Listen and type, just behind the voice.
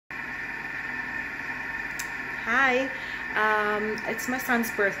Hi, it's my son's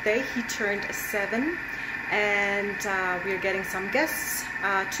birthday. He turned 7 and we're getting some guests.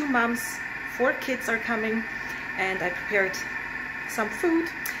 2 moms, 4 kids are coming, and I prepared some food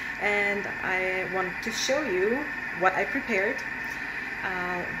and I want to show you what I prepared.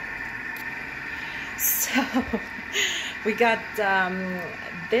 So we got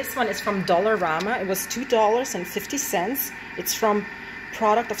this one is from Dollarama. It was $2.50. It's from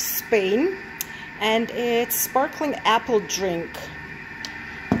product of Spain, and it's sparkling apple drink.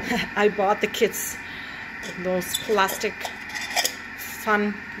 I bought the kids those plastic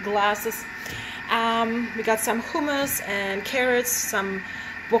fun glasses. We got some hummus and carrots, some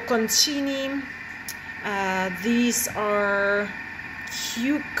bocconcini. These are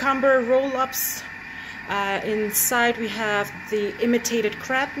cucumber roll-ups. Inside we have the imitated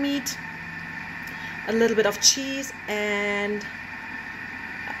crab meat, a little bit of cheese and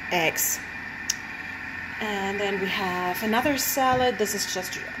eggs. And then we have another salad. This is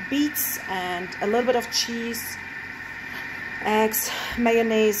just beets and a little bit of cheese, eggs,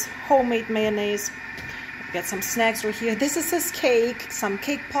 mayonnaise, homemade mayonnaise. We got some snacks right here. This is his cake, some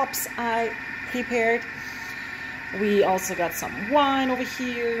cake pops I prepared. We also got some wine over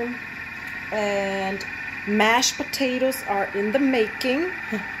here, and mashed potatoes are in the making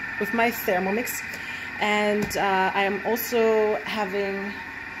with my Thermomix. And I am also having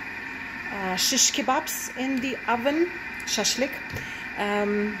shish kebabs in the oven, shashlik.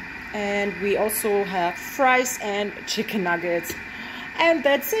 And we also have fries and chicken nuggets. And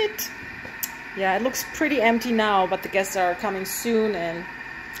that's it. Yeah, it looks pretty empty now, but the guests are coming soon, and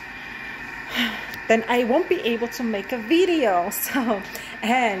then I won't be able to make a video. So,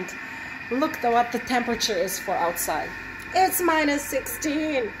 and look what the temperature is for outside. It's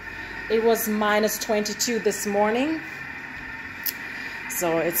 -16. It was -22 this morning.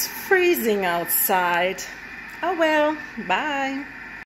 So it's freezing outside. Oh well, bye.